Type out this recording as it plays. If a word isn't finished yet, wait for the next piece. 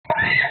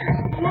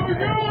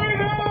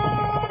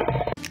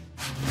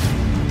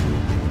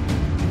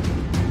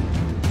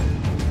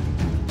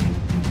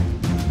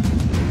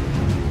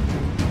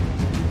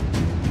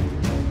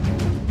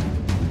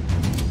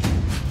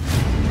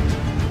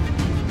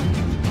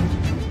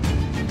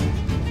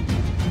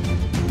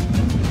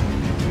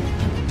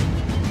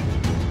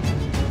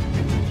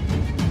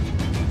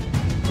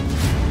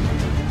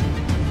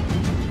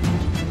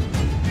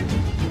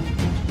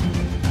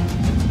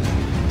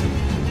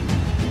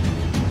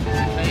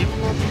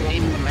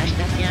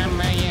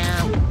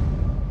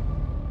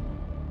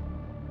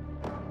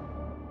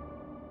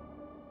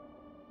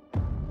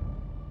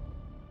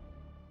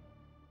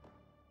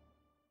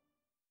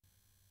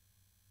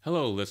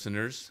Hello,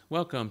 listeners.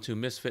 Welcome to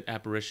Misfit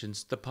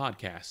Apparitions, the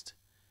podcast.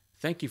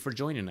 Thank you for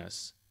joining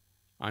us.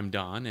 I'm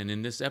Don, and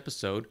in this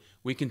episode,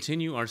 we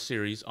continue our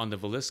series on the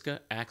Villisca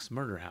Ax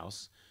Murder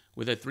House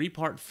with a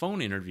three-part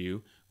phone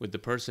interview with the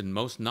person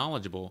most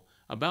knowledgeable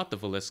about the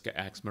Villisca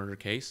Ax Murder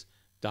Case,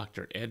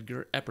 Dr.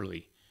 Edgar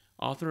Epperly,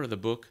 author of the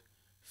book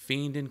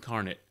Fiend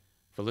Incarnate,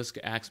 Villisca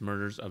Ax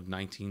Murders of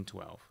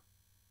 1912.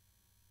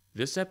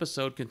 This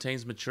episode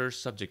contains mature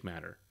subject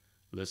matter.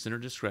 Listener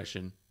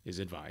discretion is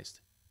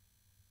advised.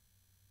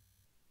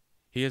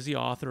 He is the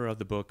author of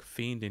the book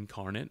Fiend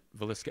Incarnate,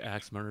 Villisca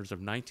Ax Murders of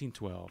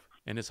 1912,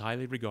 and is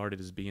highly regarded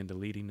as being the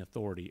leading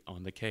authority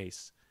on the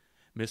case.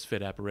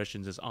 Misfit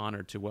Apparitions is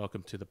honored to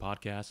welcome to the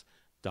podcast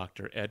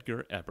Dr.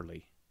 Edgar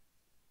Epperly.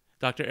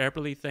 Dr.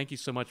 Epperly, thank you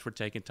so much for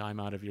taking time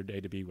out of your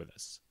day to be with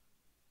us.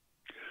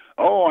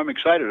 Oh, I'm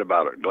excited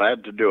about it.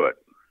 Glad to do it.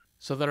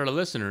 So that our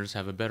listeners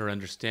have a better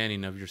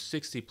understanding of your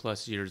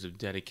 60-plus years of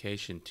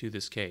dedication to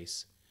this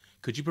case,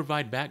 could you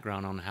provide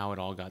background on how it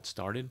all got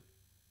started?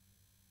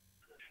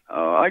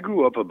 I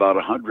grew up about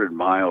 100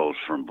 miles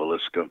from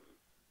Villisca,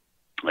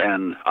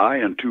 and I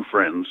and two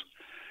friends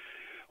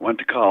went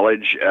to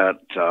college at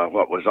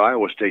what was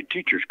Iowa State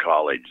Teachers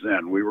College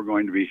then. We were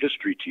going to be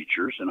history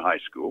teachers in high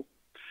school,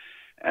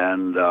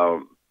 and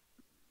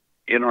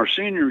in our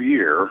senior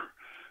year,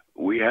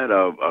 we had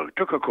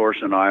took a course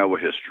in Iowa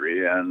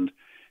history, and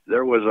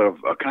there was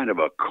a kind of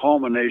a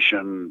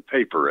culmination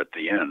paper at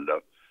the end,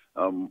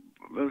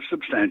 a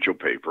substantial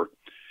paper.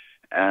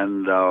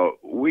 And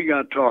we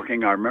got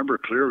talking, I remember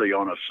clearly,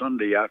 on a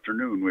Sunday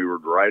afternoon. We were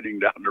riding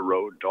down the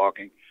road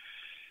talking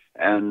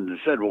and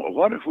said, well,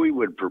 what if we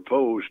would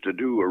propose to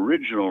do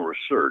original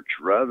research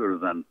rather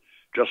than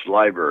just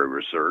library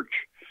research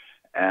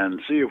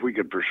and see if we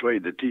could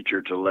persuade the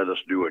teacher to let us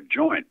do a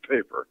joint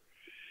paper?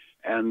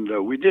 And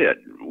we did.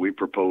 We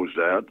proposed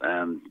that,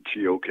 and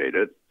she okayed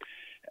it.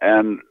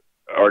 And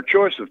our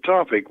choice of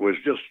topic was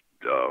just,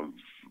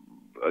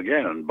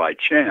 again, by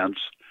chance.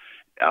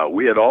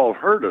 We had all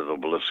heard of the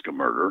Villisca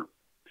murder,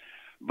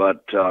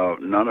 but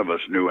none of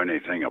us knew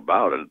anything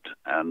about it.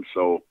 And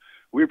so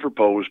we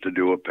proposed to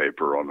do a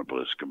paper on the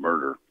Villisca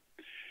murder.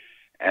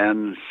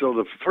 And so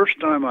the first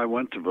time I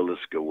went to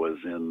Villisca was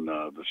in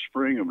the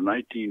spring of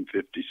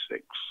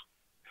 1956.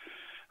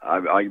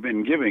 I've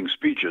been giving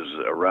speeches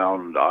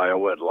around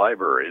Iowa at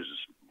libraries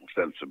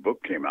since the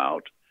book came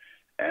out.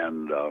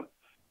 And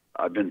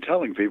I've been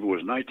telling people it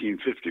was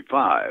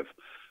 1955.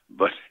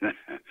 But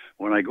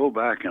when I go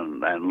back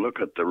and look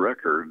at the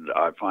record,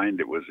 I find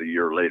it was a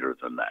year later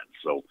than that.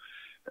 So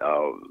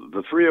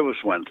the three of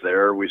us went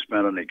there. We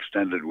spent an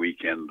extended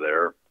weekend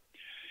there,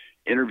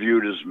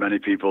 interviewed as many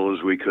people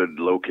as we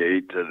could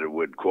locate that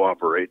would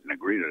cooperate and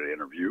agree to the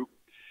interview.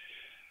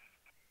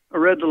 I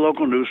read the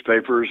local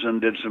newspapers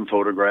and did some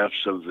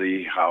photographs of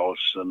the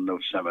house and the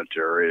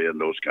cemetery and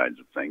those kinds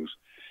of things.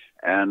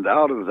 And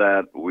out of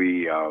that,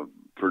 we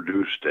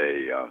produced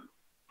a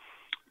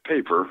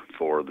paper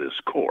for this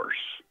course.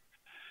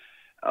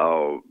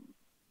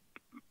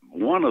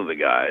 One of the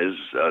guys,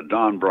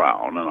 Don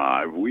Brown, and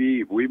I,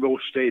 we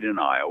both stayed in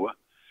Iowa,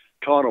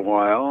 taught a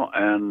while,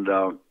 and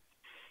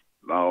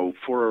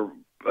for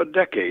a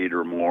decade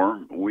or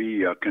more,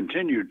 we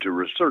continued to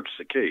research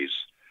the case,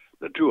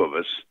 the two of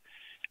us.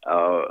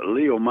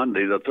 Leo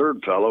Mundy, the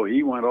third fellow,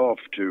 he went off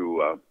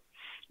to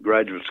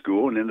graduate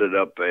school and ended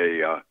up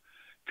a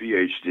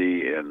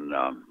PhD in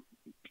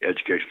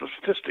educational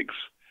statistics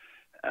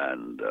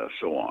and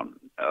so on.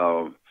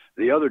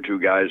 The other two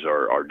guys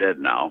are dead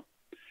now,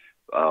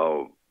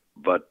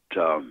 but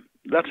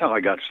that's how I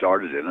got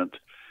started in it.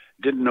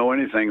 Didn't know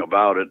anything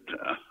about it.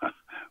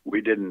 We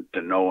didn't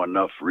know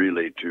enough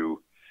really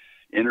to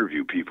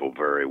interview people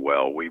very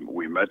well.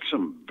 We met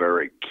some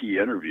very key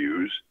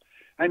interviews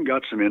and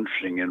got some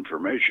interesting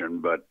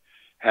information, but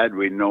had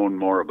we known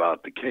more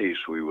about the case,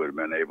 we would have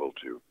been able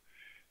to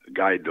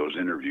guide those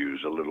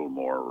interviews a little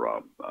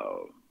more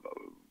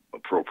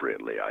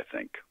appropriately, I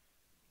think.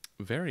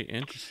 Very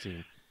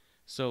interesting.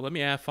 So let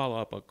me follow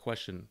up a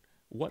question.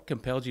 What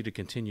compelled you to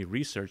continue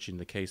researching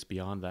the case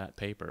beyond that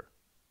paper?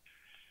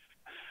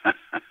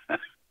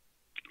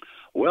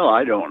 Well,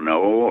 I don't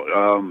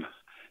know.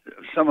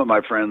 Some of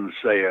my friends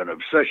say an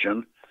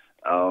obsession.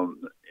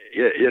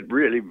 It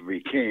really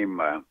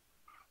became,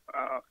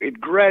 it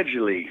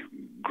gradually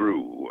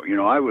grew. You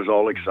know, I was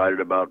all excited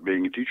about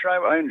being a teacher.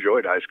 I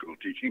enjoyed high school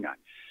teaching. I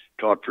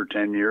taught for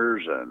 10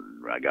 years,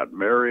 and I got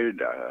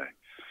married.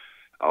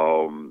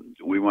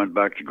 We went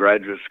back to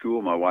graduate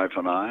school, my wife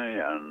and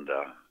and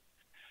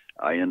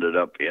I ended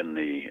up in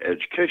the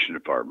education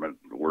department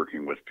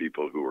working with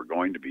people who were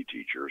going to be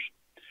teachers.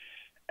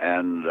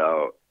 And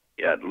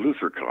at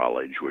Luther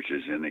College, which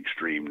is in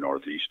extreme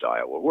northeast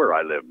Iowa, where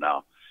I live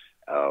now,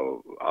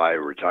 I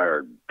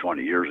retired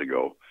 20 years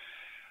ago.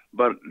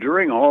 But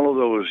during all of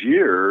those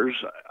years,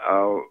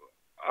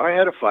 I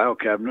had a file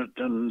cabinet,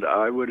 and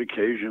I would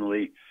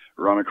occasionally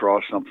run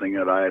across something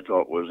that I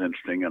thought was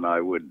interesting, and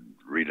I would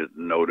read it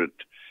and note it.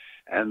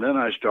 And then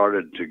I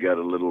started to get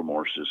a little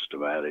more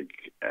systematic,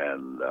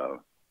 and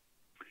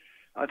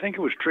I think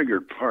it was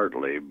triggered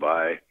partly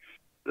by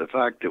the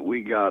fact that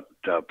we got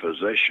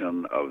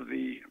possession of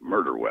the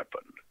murder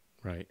weapon.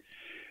 Right.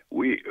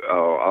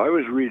 I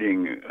was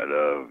reading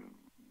a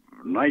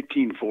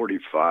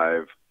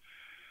 1945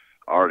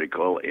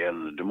 article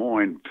in the Des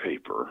Moines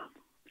paper,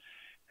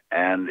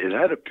 and it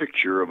had a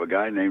picture of a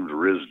guy named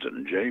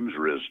Risden, James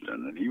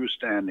Risden, and he was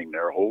standing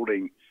there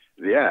holding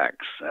the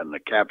axe, and the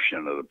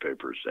caption of the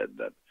paper said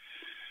that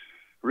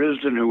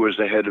Risden, who was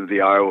the head of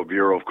the Iowa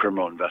Bureau of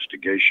Criminal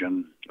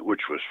Investigation,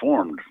 which was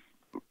formed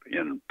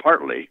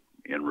partly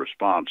in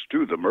response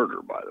to the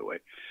murder, by the way,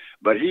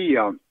 but he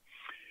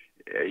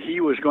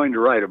was going to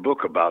write a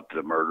book about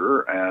the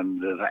murder,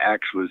 and the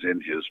axe was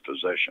in his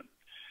possession.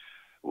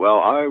 Well,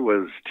 I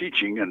was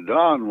teaching, and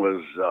Don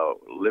was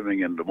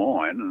living in Des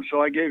Moines, and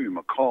so I gave him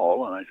a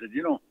call, and I said,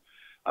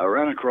 I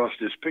ran across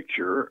this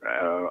picture.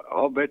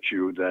 I'll bet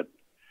you that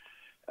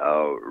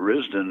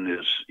Risden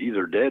is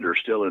either dead or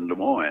still in Des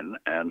Moines.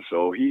 And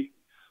so he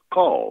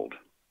called.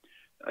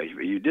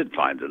 He did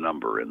find the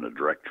number in the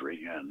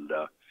directory, and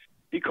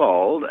he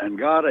called and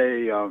got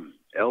a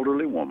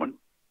elderly woman.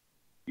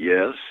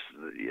 Yes,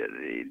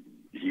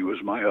 he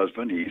was my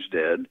husband. He's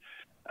dead.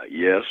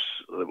 Yes,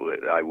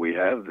 we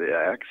have the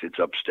axe. It's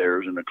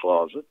upstairs in the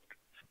closet.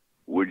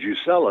 Would you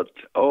sell it?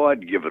 Oh,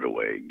 I'd give it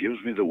away.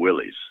 Gives me the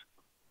willies.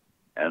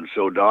 And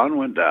so Don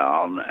went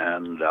down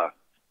and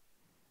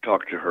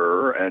talked to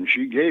her, and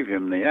she gave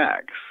him the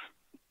axe.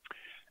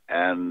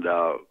 And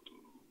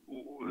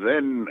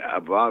then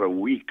about a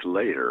week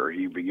later,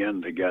 he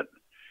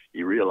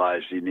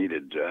realized he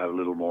needed to have a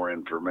little more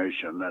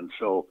information. And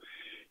so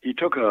he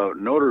took a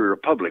notary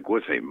public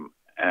with him,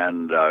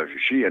 and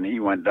she and he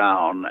went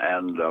down,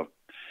 and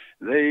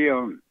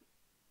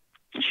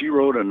she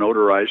wrote a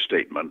notarized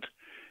statement,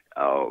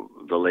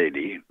 the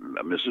lady,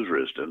 Mrs.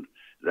 Risden,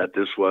 that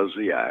this was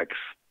the axe,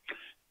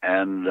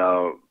 and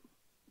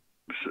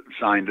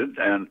signed it.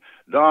 And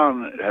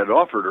Don had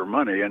offered her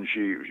money, and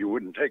she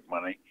wouldn't take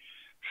money,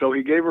 so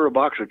he gave her a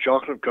box of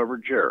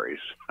chocolate-covered cherries,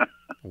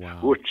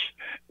 wow. which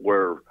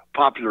were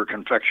popular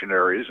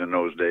confectionaries in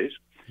those days.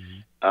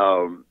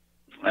 Mm-hmm.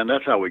 And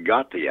that's how we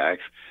got the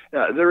axe.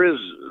 There's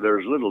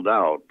little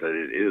doubt that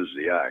it is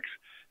the axe.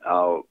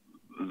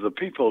 The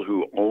people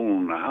who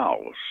own the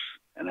house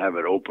and have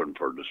it open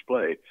for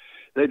display,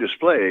 they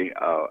display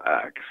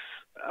axe,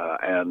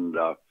 and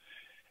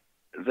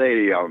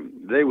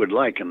they would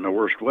like, in the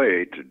worst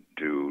way,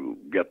 to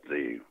get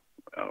the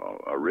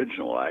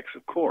original axe.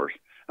 Of course,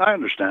 I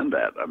understand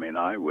that. I mean,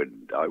 I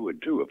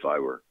would too if I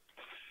were,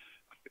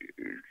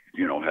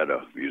 had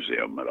a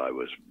museum that I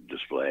was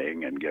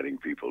displaying and getting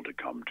people to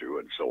come to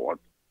and so on.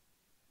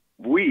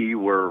 We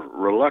were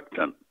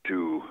reluctant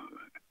to,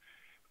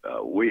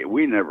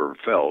 we never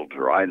felt,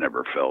 or I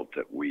never felt,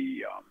 that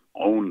we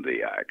owned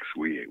the axe.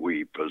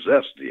 We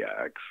possessed the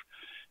axe,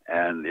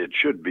 and it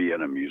should be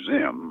in a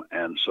museum.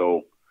 And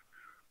so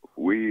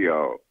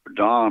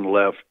Don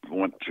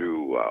went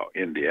to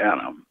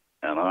Indiana,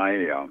 and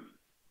I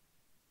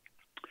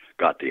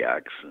got the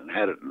axe and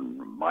had it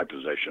in my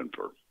possession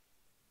for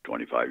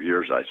 25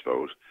 years, I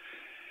suppose.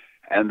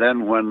 And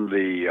then when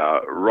the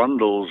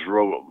Rundles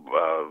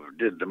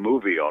did the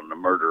movie on the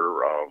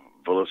murder of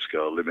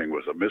Villisca, Living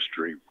with a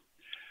Mystery,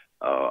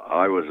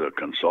 I was a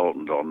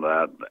consultant on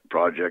that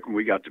project, and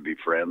we got to be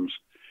friends.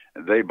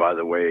 And they, by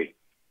the way,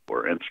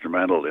 were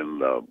instrumental in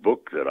the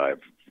book that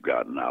I've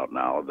gotten out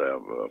now,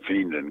 the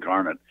Fiend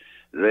Incarnate.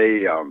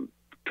 They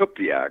took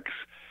the axe,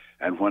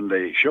 and when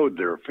they showed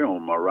their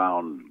film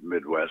around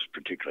Midwest,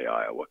 particularly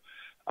Iowa,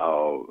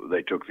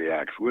 they took the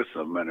axe with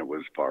them, and it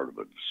was part of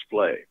a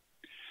display.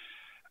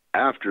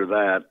 After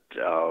that,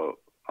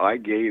 I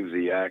gave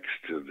the axe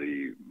to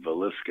the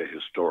Villisca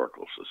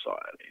Historical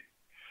Society,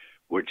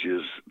 which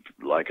is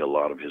like a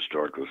lot of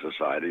historical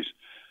societies,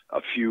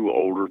 a few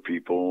older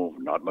people,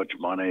 not much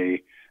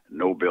money,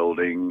 no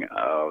building.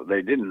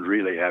 They didn't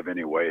really have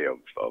any way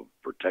of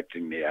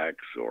protecting the axe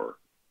or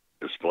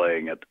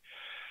displaying it.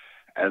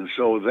 And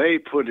so they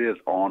put it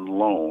on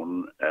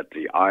loan at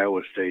the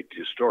Iowa State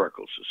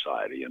Historical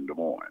Society in Des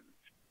Moines,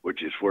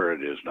 which is where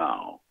it is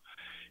now.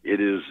 It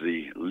is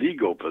the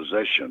legal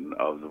possession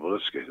of the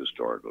Villisca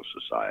Historical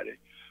Society,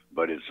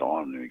 but it's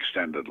on an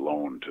extended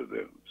loan to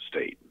the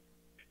state.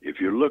 If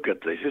you look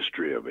at the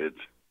history of it,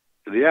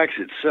 the axe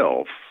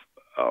itself,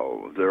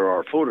 there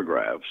are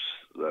photographs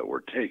that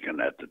were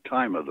taken at the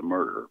time of the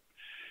murder.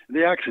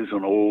 The axe is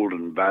an old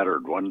and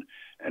battered one,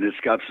 and it's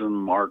got some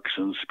marks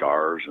and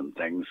scars and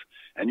things,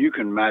 and you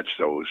can match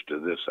those to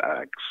this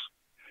axe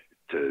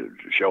to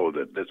show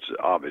that it's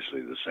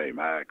obviously the same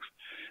axe.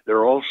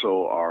 There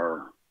also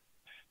are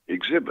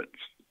exhibits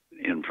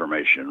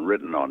information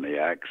written on the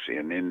axe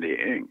in India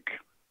ink.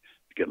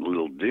 It's getting a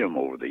little dim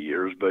over the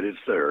years, but it's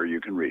there.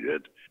 You can read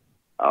it.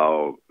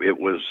 It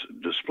was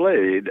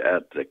displayed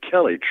at the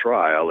Kelly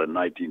trial in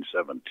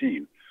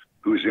 1917,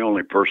 who's the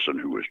only person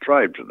who was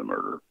tried for the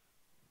murder.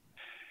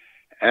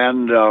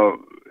 And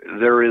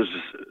there is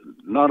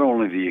not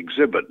only the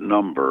exhibit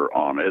number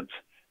on it,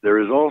 there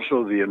is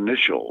also the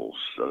initials,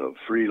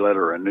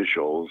 three-letter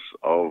initials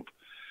of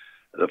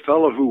the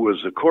fellow who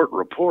was the court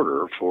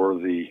reporter for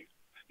the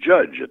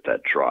judge at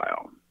that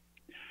trial.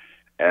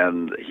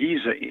 And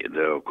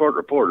the court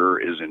reporter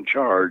is in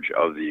charge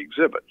of the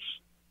exhibits.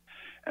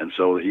 And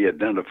so he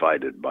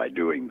identified it by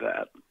doing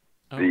that.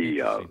 Oh,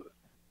 the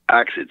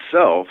axe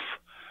itself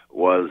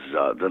was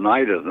the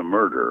night of the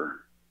murder,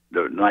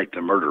 the night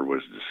the murder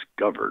was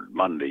discovered,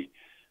 Monday,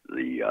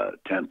 the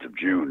 10th of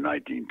June,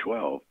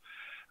 1912.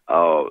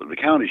 The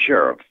county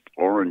sheriff,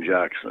 Orrin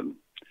Jackson,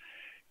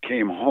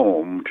 came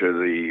home to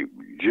the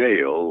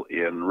jail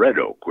in Red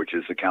Oak, which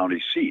is the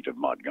county seat of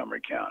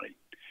Montgomery County.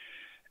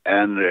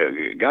 And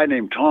a guy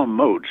named Tom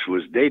Motes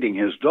was dating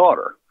his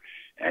daughter.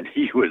 And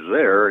he was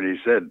there, and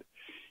he said,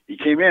 he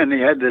came in, he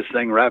had this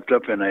thing wrapped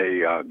up in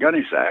a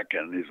gunny sack,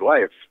 and his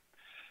wife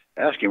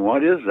asked him,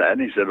 what is that?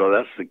 And he said, oh,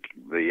 that's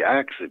the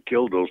axe that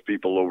killed those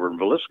people over in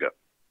Villisca.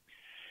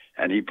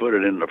 And he put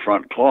it in the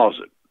front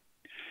closet.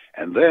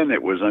 And then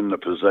it was in the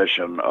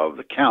possession of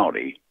the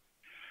county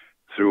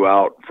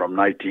throughout from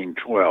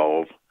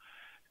 1912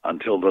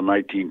 until the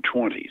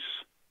 1920s.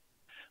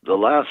 The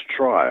last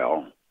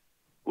trial,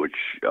 which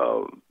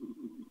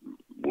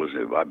was,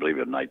 I believe,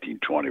 in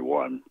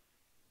 1921,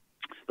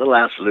 the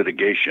last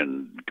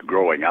litigation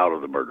growing out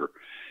of the murder.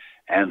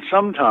 And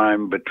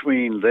sometime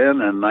between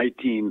then and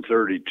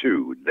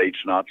 1932,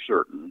 date's not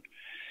certain,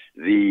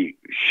 the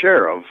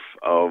sheriff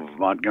of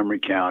Montgomery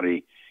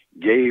County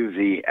gave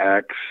the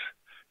axe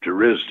to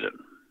Risden.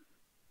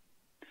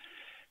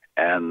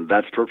 And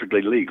that's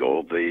perfectly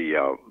legal.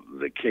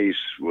 The case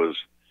was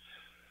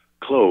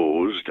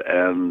closed,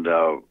 and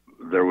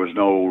there was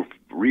no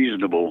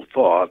reasonable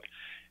thought.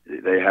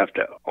 They have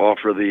to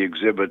offer the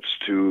exhibits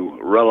to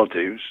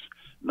relatives.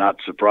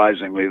 Not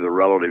surprisingly, the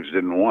relatives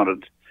didn't want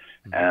it,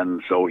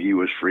 and so he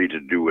was free to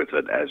do with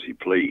it as he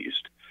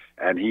pleased.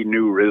 And he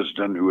knew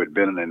Risden, who had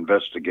been an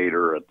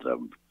investigator at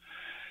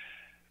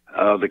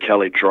the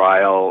Kelly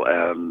trial,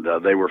 and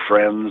they were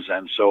friends,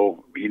 and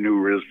so he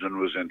knew Risden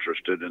was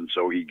interested, and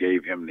so he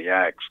gave him the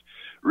axe.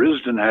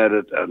 Risden had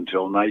it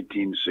until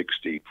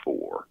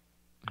 1964.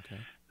 Okay.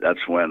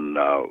 That's when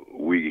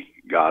we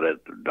got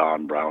it.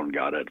 Don Brown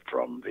got it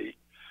from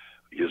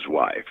his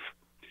wife.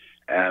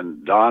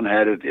 And Don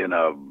had it in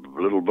a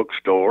little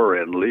bookstore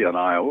in Leon,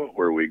 Iowa,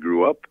 where we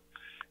grew up.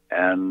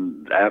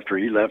 And after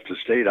he left the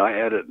state, I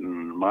had it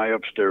in my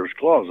upstairs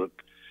closet.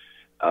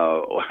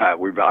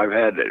 I've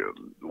had,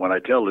 when I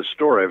tell this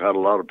story, I've had a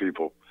lot of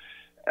people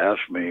ask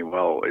me,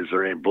 well, is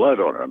there any blood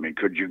on it? I mean,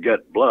 could you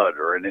get blood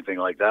or anything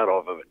like that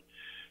off of it?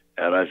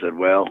 And I said,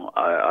 well,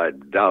 I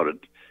doubt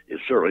it. It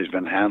certainly has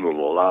been handled a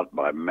lot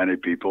by many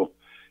people.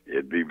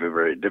 It'd be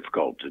very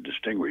difficult to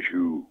distinguish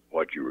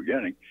what you were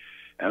getting.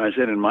 And I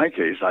said, in my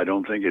case, I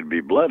don't think it'd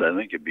be blood. I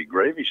think it'd be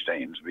gravy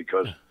stains,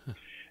 because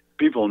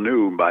people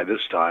knew by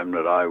this time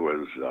that I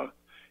was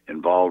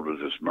involved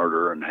with this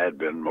murder and had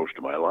been most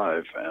of my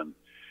life. And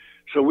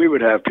so we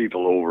would have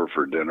people over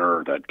for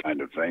dinner, that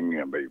kind of thing,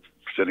 and be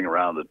sitting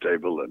around the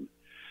table, and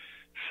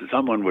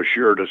someone was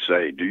sure to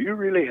say, do you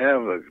really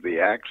have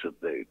the axe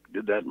that they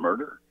did that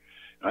murder?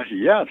 And I said,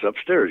 yeah, it's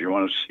upstairs. You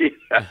want to see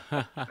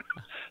it?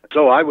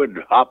 So I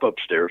would hop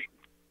upstairs,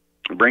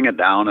 bring it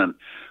down, and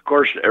of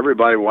course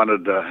everybody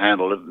wanted to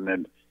handle it, and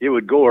then it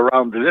would go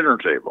around the dinner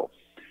table.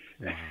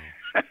 Wow.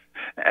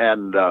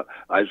 And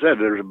I said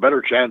there's a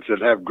better chance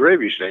it'd have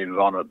gravy stains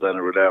on it than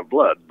it would have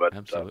blood. But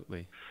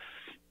absolutely.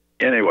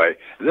 Anyway,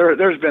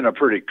 there's been a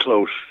pretty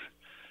close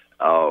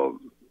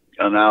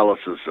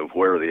analysis of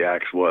where the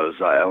axe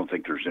was. I don't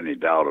think there's any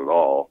doubt at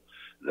all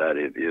that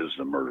it is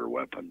the murder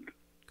weapon.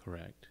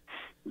 Correct.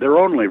 There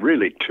are only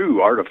really two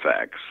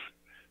artifacts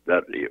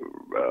that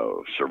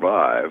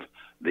survive.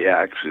 The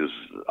axe is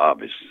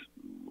obvious.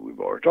 We've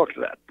already talked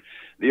to that.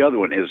 The other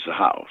one is the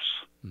house.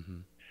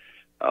 Mm-hmm.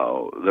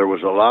 There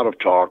was a lot of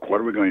talk.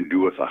 What are we going to do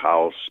with the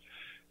house?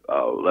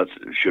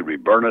 Should we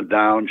burn it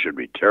down? Should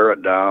we tear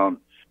it down?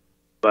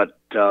 But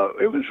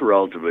it was a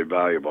relatively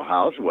valuable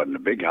house. It wasn't a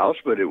big house,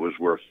 but it was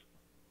worth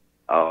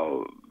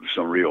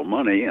some real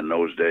money in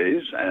those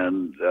days,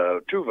 and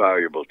too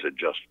valuable to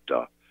just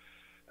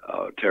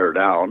tear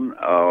down.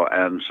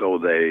 And so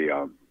they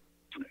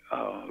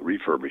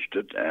refurbished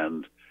it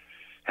and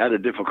had a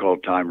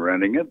difficult time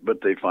renting it,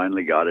 but they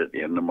finally got it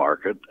in the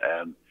market.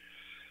 And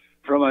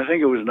from, I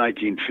think it was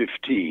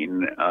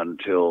 1915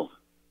 until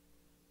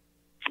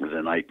the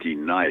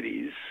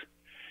 1990s,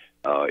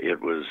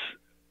 it was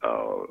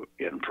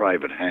in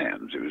private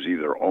hands. It was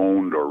either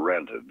owned or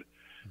rented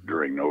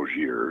during those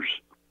years.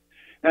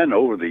 And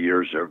over the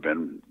years, there have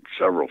been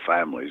several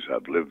families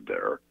have lived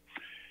there.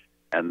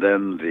 And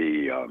then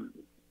the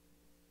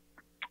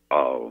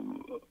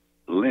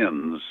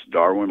Lynns,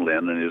 Darwin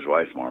Lynn and his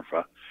wife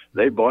Martha,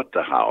 they bought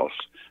the house.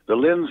 The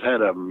Lynns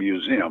had a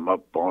museum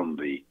up on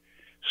the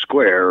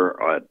square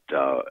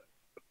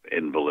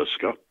in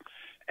Villisca,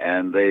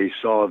 and they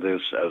saw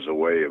this as a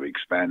way of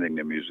expanding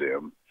the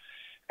museum.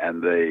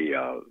 And they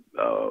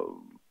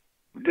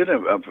did,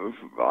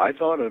 I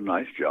thought, a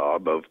nice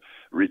job of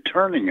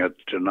returning it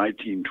to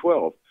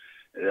 1912.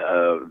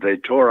 They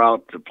tore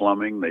out the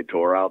plumbing, they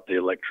tore out the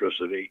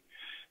electricity,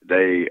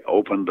 they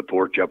opened the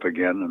porch up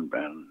again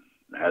and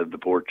had the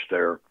porch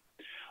there,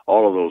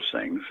 all of those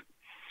things.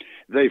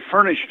 They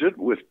furnished it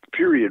with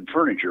period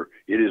furniture.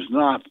 It is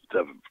not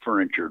the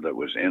furniture that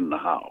was in the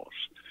house.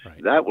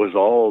 Right. That was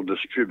all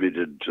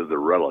distributed to the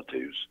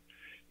relatives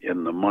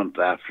in the month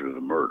after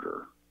the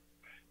murder.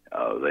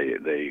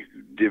 They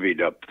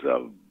divvied up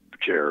the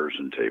chairs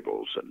and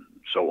tables and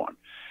so on.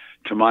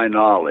 To my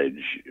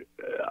knowledge,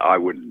 I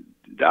wouldn't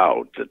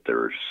doubt that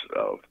there's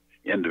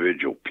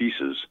individual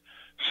pieces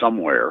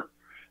somewhere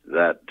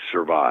that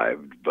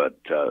survived, but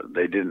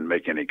they didn't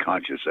make any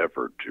conscious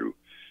effort to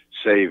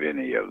save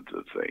any of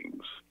the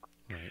things.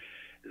 Right.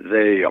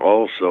 They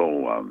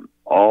also,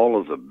 all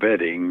of the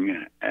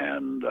bedding,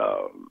 and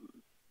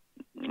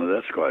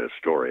that's quite a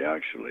story,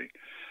 actually.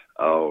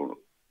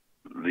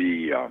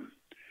 The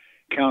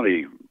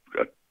county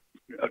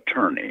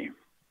attorney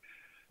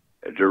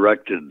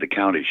directed the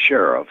county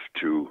sheriff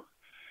to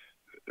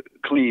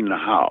clean the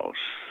house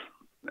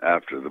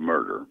after the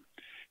murder,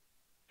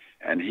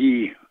 and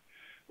he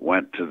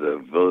went to the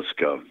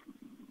Villisca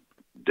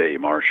day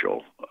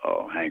marshal,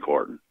 Hank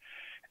Horton,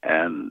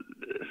 and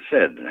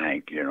said,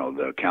 Hank,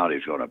 the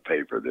county's going to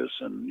pay for this,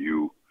 and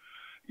you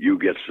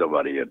get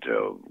somebody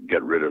to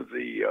get rid of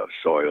the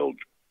soiled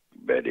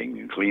bedding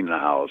and clean the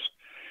house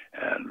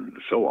and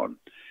so on.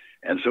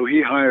 And so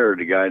he hired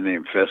a guy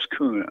named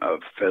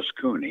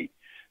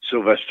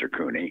Sylvester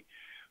Cooney,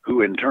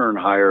 who in turn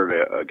hired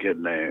a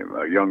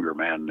younger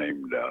man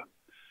named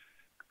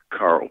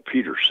Carl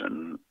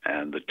Peterson,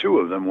 and the two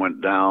of them went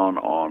down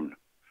on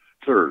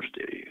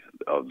Thursday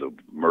of the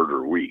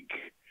murder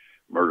week.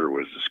 Murder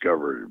was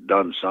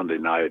done Sunday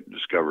night,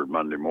 discovered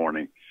Monday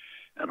morning,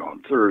 and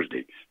on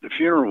Thursday. The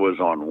funeral was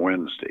on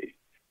Wednesday,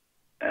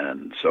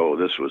 and so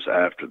this was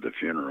after the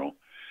funeral.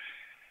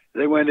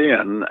 They went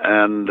in,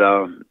 and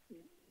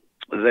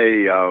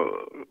they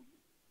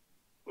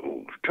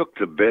took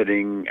the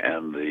bedding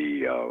and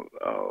the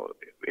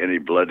any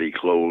bloody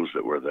clothes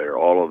that were there,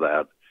 all of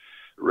that,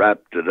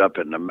 wrapped it up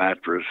in the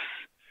mattress,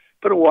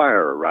 put a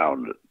wire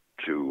around it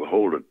to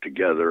hold it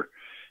together,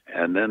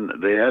 and then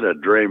they had a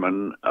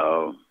drayman,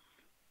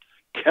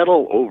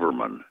 Kettle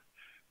Overman.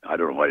 I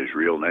don't know what his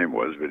real name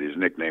was, but his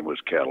nickname was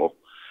Kettle.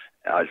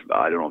 I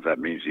don't know if that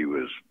means he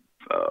was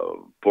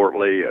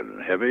portly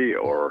and heavy,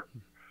 or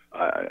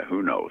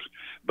who knows.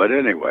 But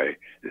anyway,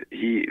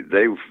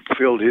 they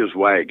filled his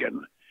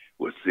wagon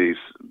with this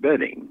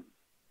bedding.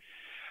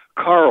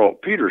 Carl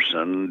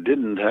Peterson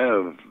didn't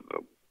have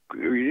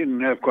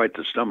quite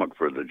the stomach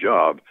for the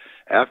job.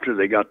 After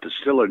they got the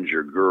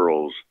Stillinger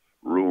girls'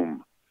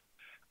 room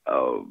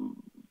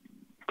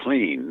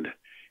cleaned,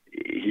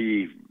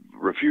 he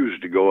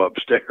refused to go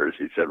upstairs.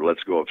 He said,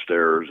 "Let's go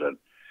upstairs." And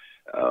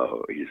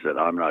he said,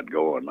 "I'm not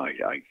going.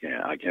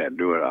 I can't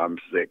do it. I'm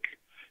sick."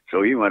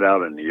 So he went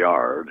out in the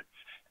yard,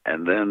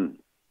 and then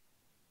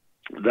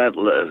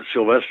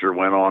Sylvester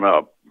went on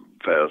up,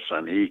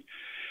 and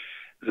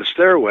the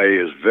stairway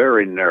is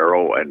very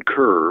narrow and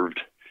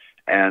curved,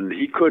 and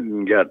he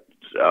couldn't get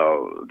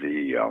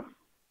the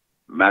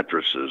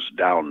mattresses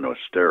down the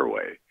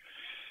stairway.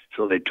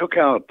 So they took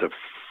out the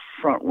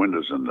front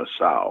windows in the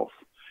south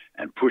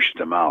and pushed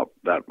them out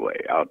that way,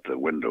 out the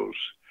windows.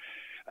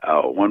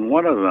 When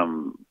one of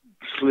them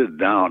slid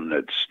down,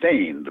 it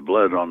stained the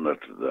blood on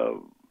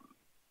the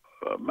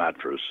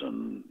mattress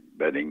and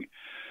bedding,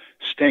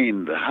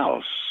 stained the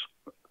house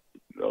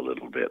a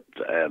little bit.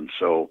 And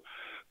so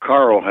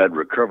Carl had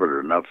recovered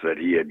enough that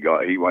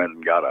he went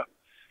and got a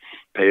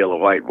pail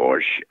of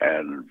whitewash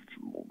and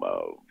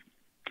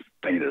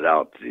painted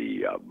out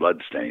the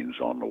blood stains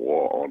on the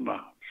wall, on the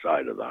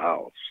side of the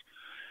house.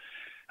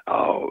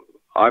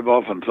 I've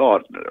often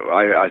thought,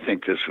 I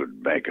think this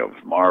would make a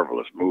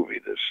marvelous movie,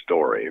 this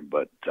story,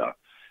 but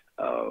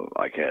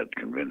I can't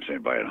convince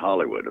anybody in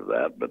Hollywood of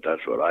that, but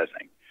that's what I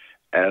think.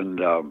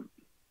 And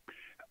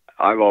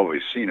I've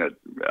always seen it.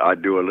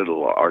 I'd do a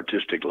little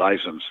artistic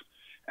license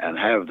and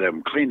have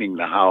them cleaning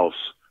the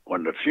house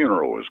when the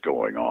funeral was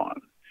going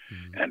on,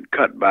 and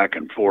cut back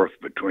and forth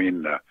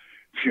between the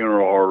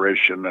funeral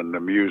oration and the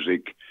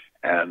music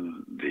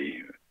and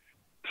the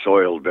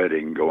soiled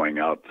bedding going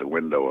out the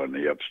window and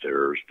the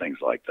upstairs, things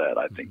like that.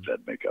 I think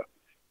that'd make a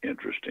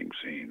interesting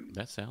scene.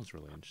 That sounds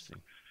really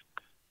interesting.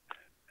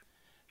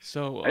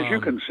 So, as you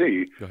can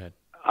see, go ahead.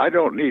 I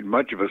don't need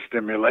much of a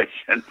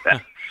stimulation.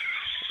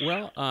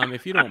 Well,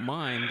 if you don't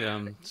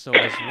mind, so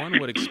as one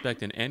would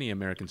expect in any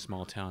American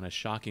small town, a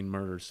shocking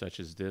murder such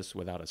as this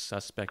without a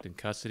suspect in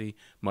custody,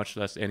 much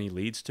less any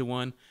leads to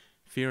one,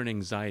 fear and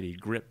anxiety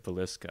grip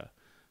Villisca.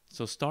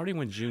 So starting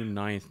with June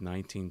 9th,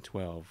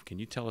 1912, can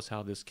you tell us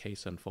how this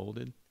case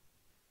unfolded?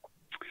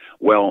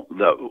 Well,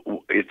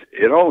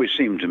 it always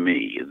seemed to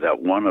me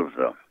that one of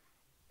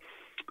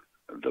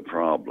the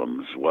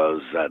problems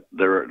was that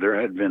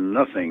there had been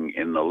nothing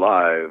in the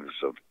lives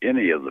of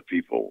any of the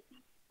people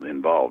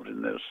involved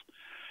in this,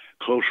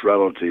 close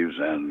relatives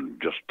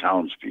and just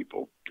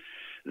townspeople,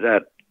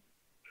 that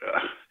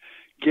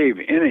gave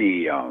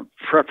any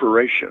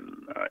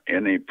preparation,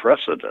 any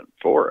precedent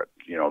for it.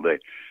 You know,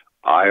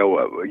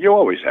 Iowa, you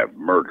always have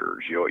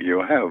murders.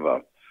 You have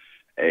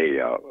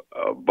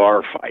a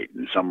bar fight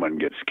and someone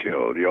gets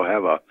killed. You'll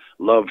have a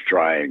love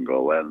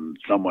triangle and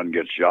someone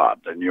gets shot.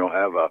 And you'll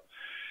have a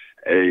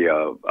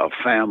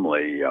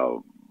family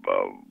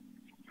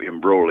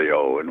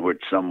imbroglio in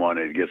which someone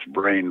gets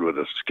brained with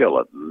a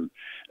skillet. And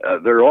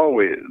they're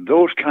always,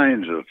 those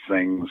kinds of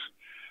things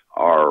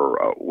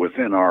are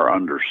within our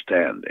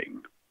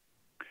understanding.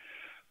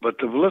 But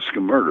the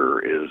Villisca murder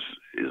is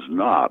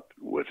not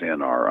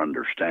within our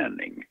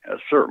understanding,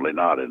 certainly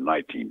not in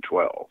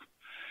 1912.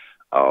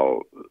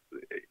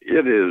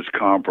 It is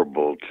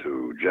comparable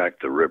to Jack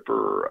the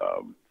Ripper,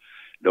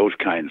 those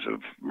kinds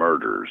of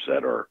murders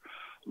that are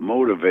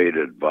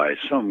motivated by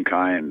some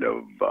kind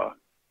of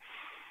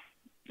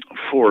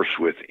force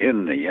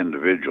within the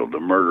individual. The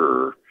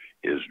murderer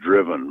is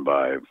driven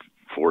by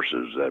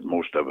forces that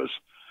most of us,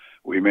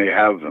 we may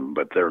have them,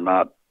 but they're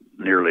not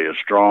nearly as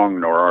strong,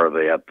 nor are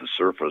they at the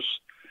surface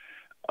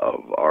of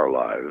our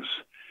lives.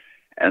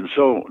 And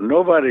so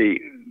nobody,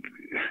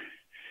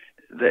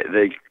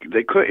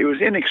 they could, it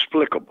was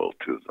inexplicable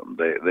to them.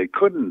 They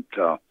couldn't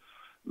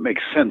make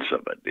sense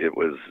of it. It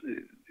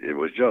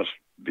was just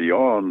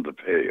beyond the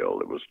pale.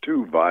 It was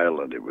too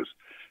violent. It was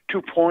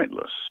too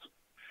pointless.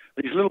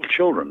 These little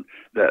children,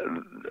 that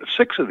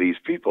 6 of these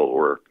people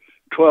were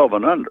 12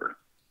 and under.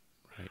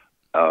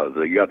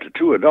 They got the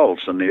 2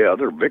 adults, and the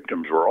other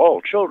victims were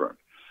all children.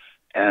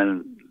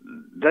 And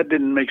that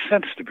didn't make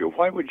sense to people.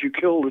 Why would you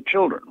kill the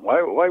children?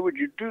 Why would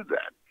you do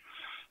that?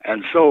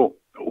 And so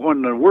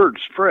when the word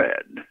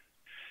spread,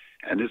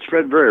 and it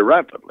spread very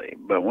rapidly,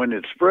 but when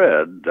it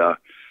spread,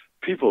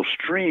 people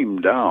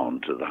streamed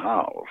down to the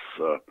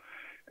house.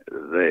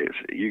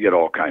 You get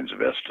all kinds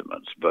of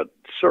estimates, but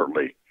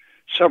certainly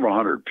several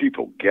hundred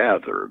people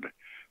gathered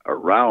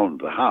around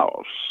the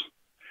house,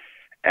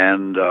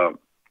 and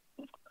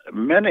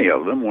many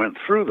of them went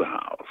through the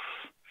house.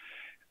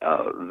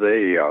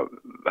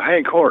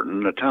 Hank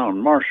Horton, the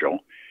town marshal,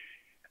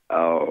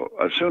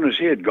 as soon as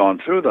he had gone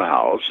through the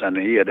house and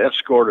he had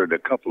escorted a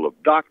couple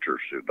of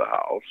doctors through the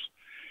house,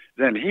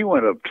 then he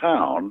went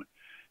uptown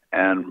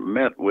and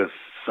met with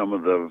some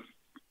of the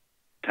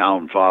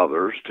town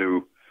fathers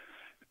to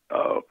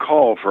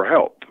call for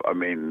help. I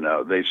mean,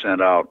 they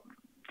sent out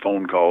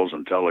phone calls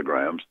and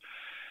telegrams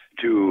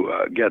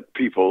to get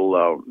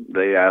people.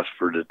 They asked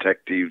for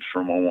detectives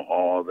from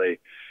Omaha.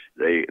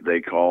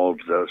 They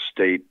called the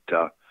state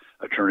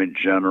attorney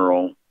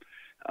general,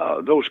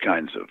 those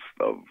kinds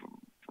of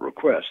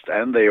requests,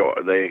 and they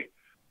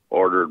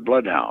ordered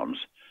bloodhounds.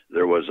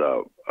 There was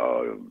a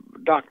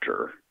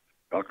doctor,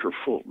 Dr.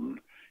 Fulton,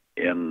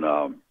 in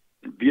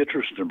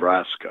Beatrice,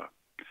 Nebraska,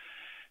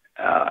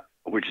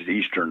 which is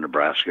eastern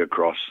Nebraska,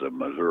 across the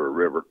Missouri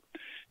River,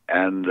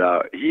 and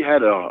he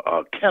had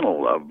a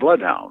kennel of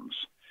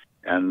bloodhounds,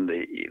 and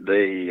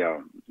they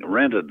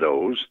rented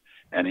those,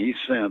 and he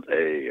sent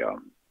a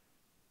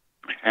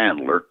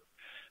handler,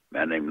 a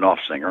man named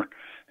Knopfsinger,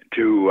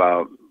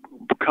 to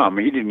come.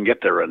 He didn't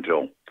get there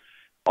until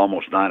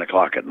almost 9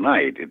 o'clock at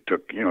night. It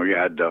took, you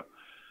had to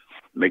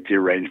make the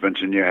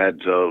arrangements, and you had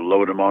to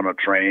load them on a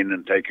train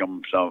and take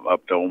them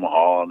up to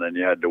Omaha, and then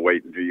you had to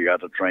wait until you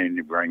got the train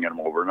to bring them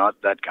over,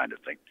 not that kind of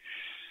thing.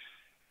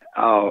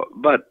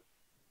 But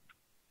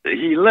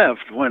he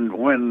left,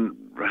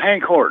 when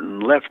Hank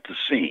Horton left the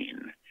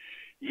scene,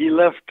 he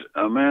left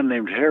a man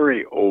named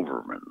Harry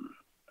Overman,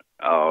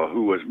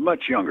 who was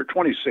much younger,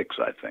 26,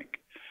 I think.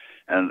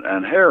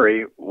 And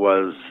Harry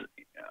was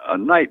a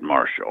night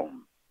marshal.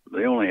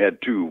 They only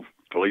had 2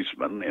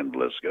 policemen in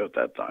Villisca at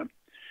that time.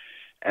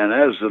 And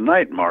as the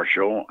night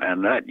marshal,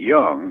 and that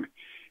young,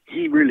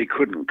 he really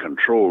couldn't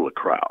control the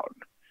crowd.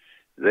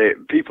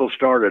 People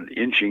started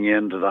inching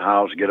into the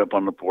house, get up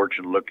on the porch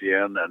and look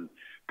in, and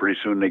pretty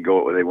soon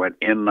they went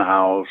in the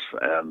house.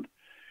 And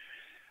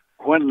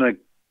when the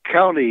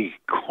county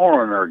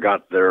coroner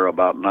got there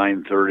about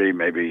 9:30,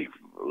 maybe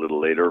a little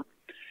later,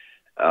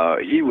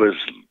 he was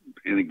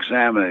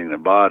examining the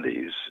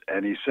bodies,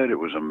 and he said it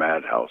was a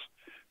madhouse.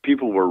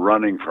 People were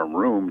running from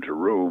room to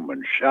room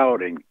and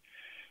shouting.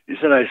 He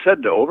said, I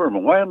said to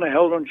Overman, why in the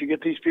hell don't you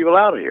get these people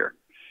out of here?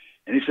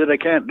 And he said, I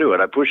can't do it.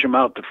 I push them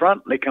out the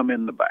front, and they come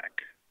in the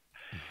back.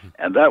 Mm-hmm.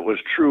 And that was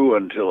true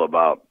until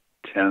about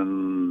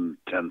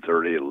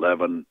 10:30,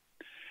 11.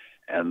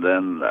 And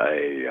then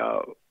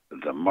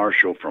the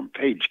marshal from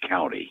Page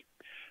County,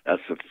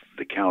 that's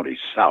the county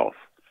south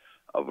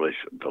of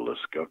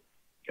Villisca,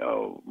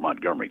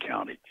 Montgomery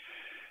County.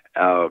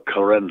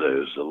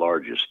 Clarinda is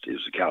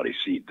the county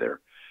seat there.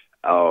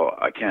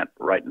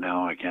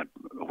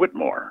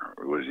 Whitmore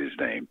was his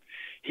name.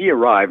 He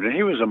arrived, and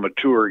he was a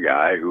mature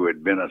guy who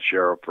had been a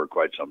sheriff for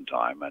quite some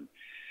time, and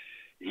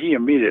he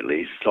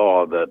immediately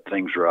saw that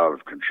things were out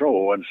of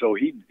control, and so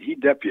he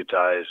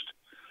deputized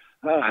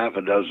half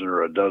a dozen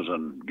or a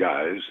dozen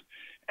guys,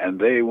 and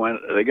they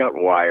got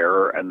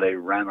wire, and they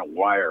ran a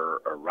wire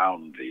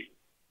around the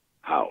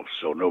house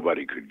so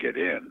nobody could get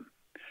in.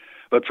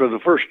 But for the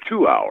first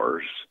 2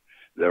 hours,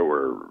 there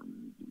were,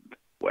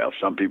 well,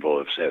 some people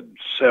have said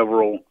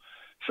several,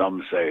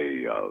 some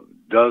say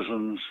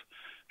dozens,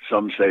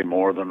 some say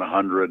more than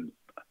 100.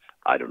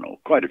 I don't know,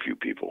 quite a few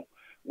people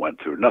went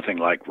through. Nothing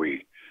like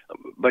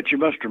but you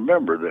must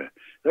remember that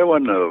there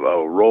wasn't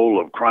a roll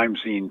of crime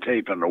scene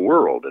tape in the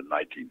world in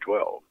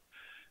 1912,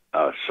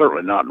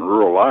 certainly not in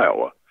rural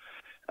Iowa.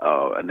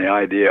 And the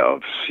idea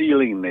of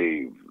sealing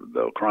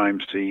the crime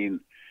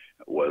scene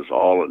was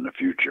all in the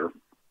future.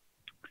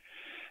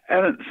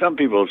 And some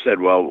people have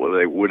said, well,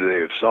 would they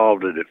have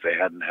solved it if they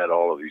hadn't had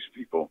all of these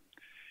people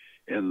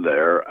in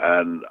there?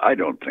 And I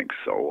don't think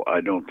so.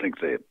 I don't think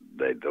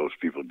those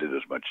people did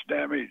as much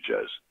damage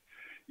as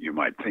you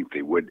might think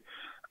they would,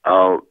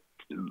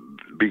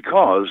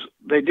 because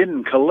they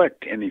didn't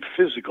collect any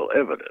physical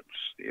evidence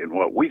in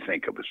what we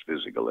think of as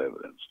physical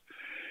evidence.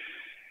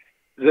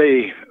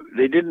 They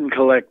didn't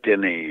collect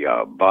any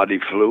body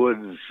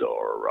fluids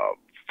or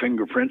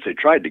fingerprints. They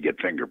tried to get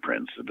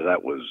fingerprints, but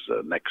that was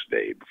the next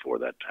day before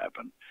that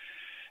happened.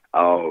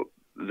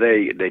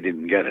 They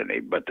didn't get any,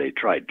 but they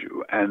tried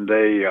to, and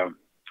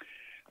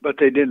but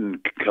they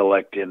didn't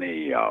collect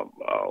any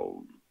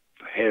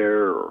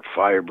hair or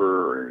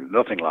fiber or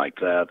nothing like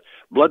that.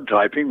 Blood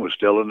typing was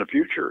still in the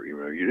future.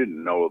 You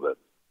didn't know that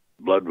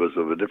blood was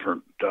of a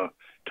different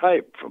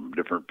type from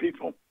different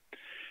people,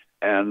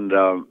 and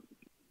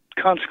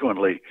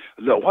consequently,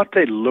 what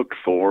they looked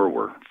for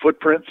were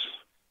footprints.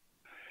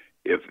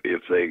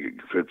 If they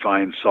could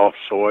find soft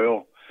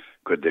soil,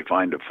 could they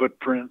find a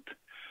footprint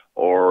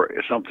or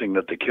something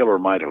that the killer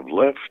might have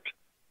left,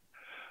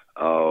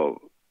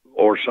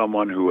 or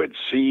someone who had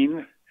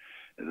seen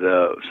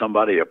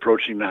somebody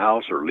approaching the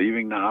house or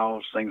leaving the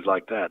house, things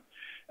like that.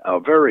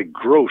 Very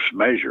gross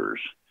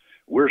measures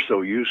we're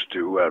so used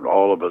to, and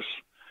all of us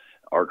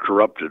are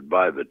corrupted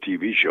by the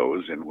TV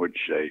shows in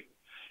which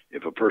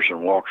if a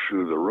person walks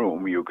through the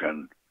room, you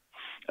can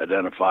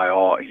identify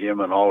him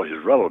and all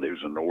his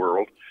relatives in the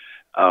world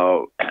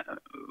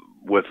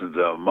with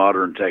the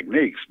modern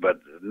techniques, but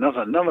none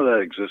of that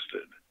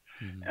existed.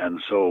 Mm-hmm.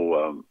 And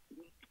so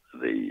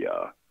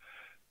the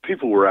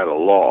people were at a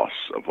loss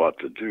of what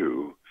to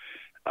do.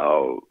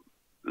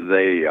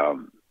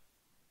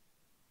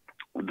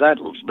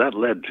 That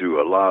led to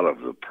a lot of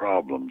the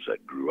problems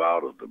that grew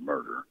out of the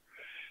murder.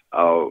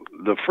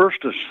 The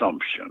first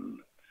assumption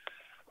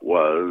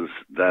was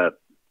that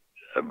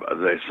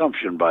the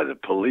assumption by the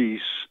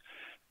police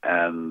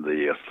and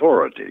the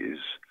authorities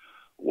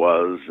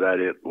was that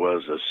it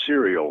was a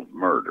serial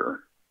murder,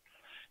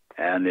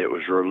 and it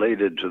was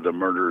related to the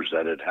murders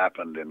that had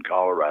happened in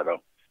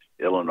Colorado,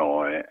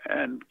 Illinois,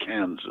 and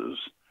Kansas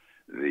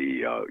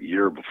the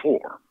year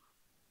before.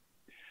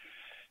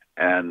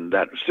 And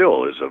that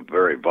still is a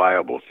very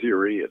viable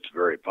theory. It's a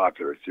very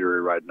popular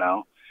theory right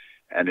now,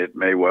 and it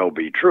may well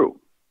be true.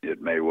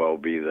 It may well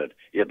be that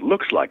it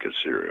looks like a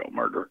serial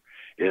murder.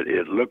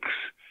 It looks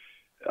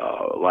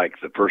like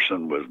the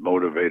person was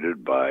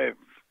motivated by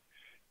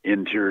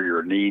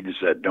interior needs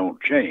that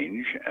don't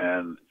change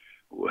and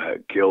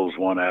kills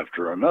one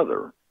after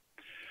another.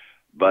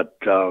 But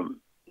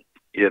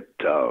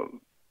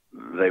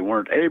they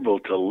weren't able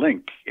to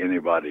link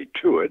anybody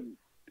to it,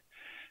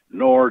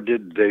 nor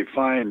did they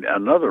find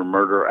another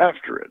murder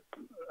after it.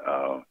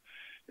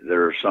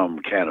 There are some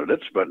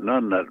candidates, but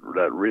none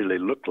that really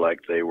looked like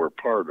they were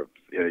part of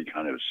any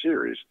kind of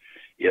series.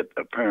 It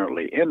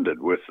apparently ended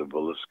with the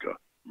Villisca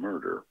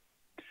murder.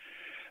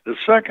 The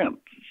second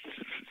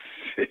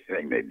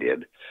thing they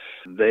did,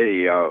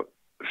 they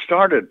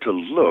started to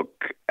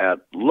look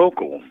at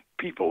local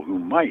people who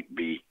might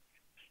be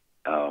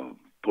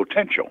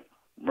potential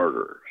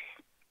murderers.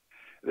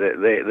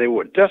 They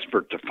were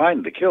desperate to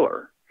find the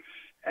killer,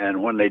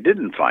 and when they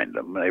didn't find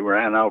them, they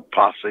ran out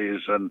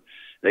posses and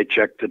they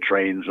checked the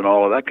trains and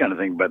all of that kind of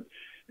thing. But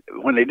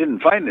when they didn't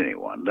find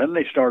anyone, then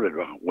they started,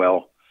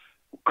 well,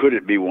 could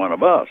it be one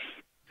of us?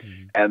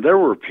 Mm-hmm. And there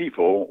were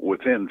people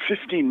within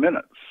 15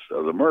 minutes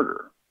of the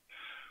murder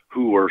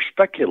who were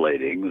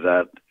speculating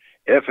that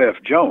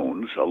F.F.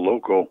 Jones, a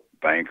local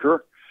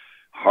banker,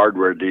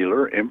 hardware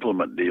dealer,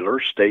 implement dealer,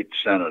 state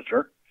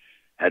senator,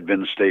 had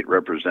been state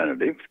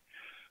representative,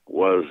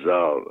 was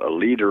a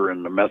leader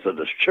in the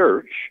Methodist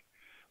Church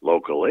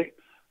locally,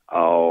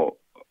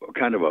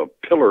 kind of a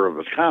pillar of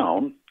the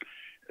town,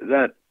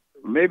 that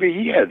maybe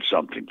he had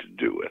something to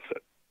do with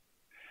it.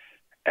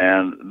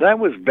 And that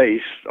was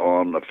based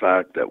on the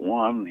fact that,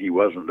 one, he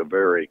wasn't a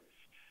very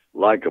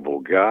likable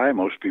guy.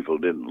 Most people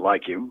didn't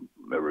like him.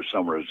 There was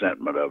some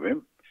resentment of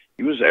him.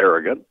 He was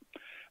arrogant.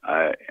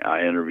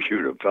 I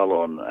interviewed a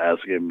fellow and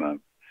asked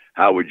him,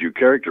 how would you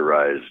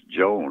characterize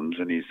Jones?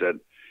 And he said,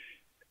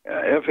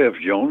 F.F.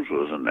 Jones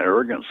was an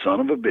arrogant son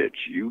of a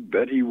bitch. You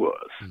bet he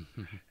was.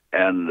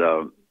 And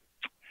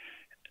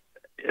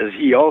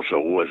he also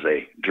was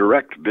a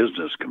direct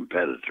business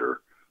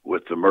competitor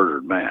with the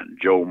murdered man.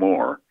 Joe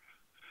Moore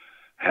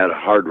had a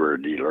hardware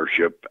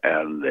dealership,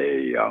 and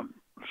they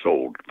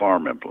sold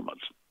farm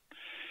implements.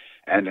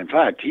 And in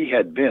fact, he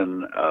had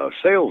been a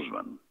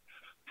salesman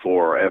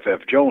for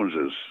F.F.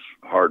 Jones's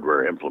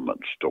hardware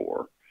implement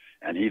store,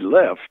 and he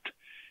left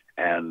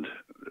and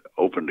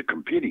opened a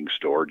competing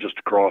store just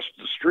across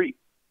the street.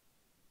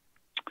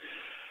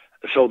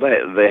 So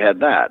they had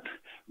that.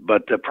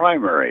 But the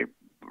primary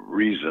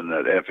reason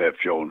that F.F.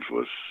 Jones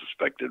was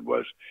suspected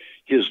was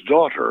his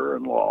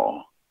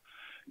daughter-in-law,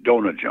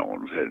 Donna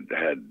Jones,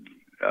 had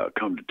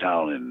come to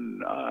town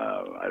in,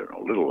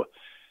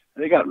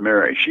 they got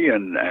married. She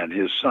and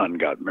his son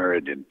got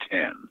married in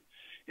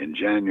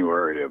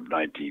January of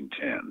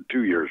 1910,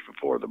 2 years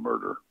before the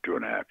murder,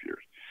 2.5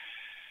 years.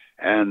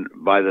 And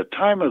by the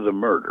time of the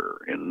murder,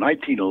 in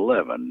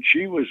 1911,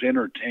 she was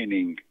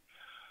entertaining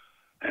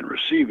and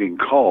receiving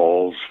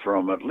calls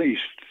from at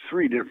least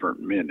 3 different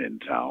men in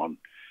town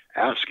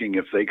asking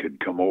if they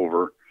could come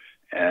over,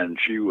 and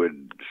she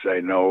would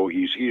say, no,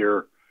 he's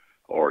here,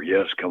 or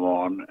yes, come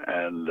on,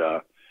 and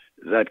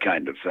that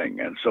kind of thing.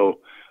 And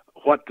so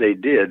what they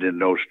did in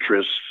those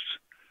trysts,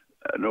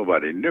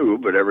 nobody knew,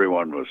 but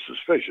everyone was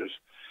suspicious.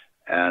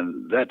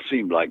 And that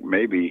seemed like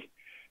maybe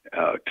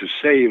to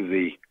save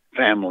the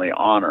family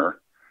honor,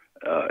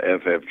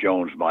 F.F.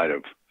 Jones might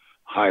have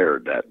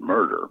hired that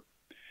murder.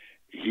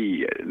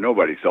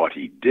 Nobody thought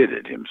he did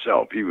it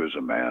himself. He was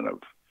a man of,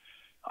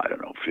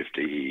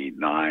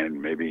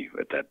 59 maybe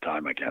at that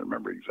time. I can't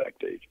remember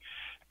exact age.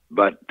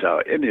 But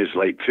in his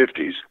late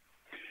 50s,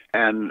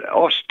 and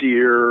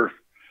austere,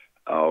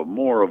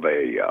 more of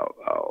a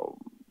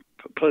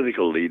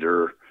political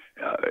leader.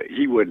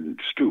 He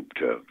wouldn't stoop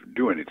to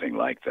do anything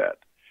like that,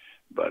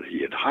 but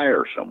he'd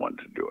hire someone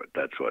to do it.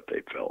 That's what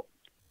they felt.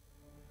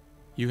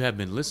 You have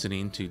been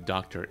listening to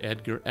Dr.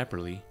 Edgar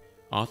Epperly,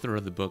 author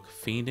of the book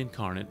Fiend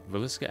Incarnate,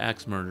 Villisca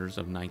Ax Murders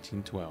of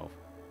 1912.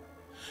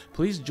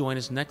 Please join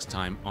us next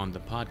time on the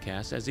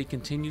podcast as he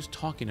continues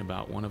talking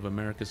about one of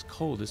America's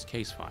coldest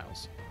case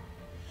files.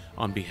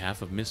 On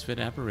behalf of Misfit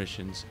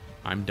Apparitions,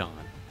 I'm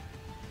Don.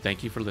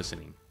 Thank you for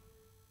listening.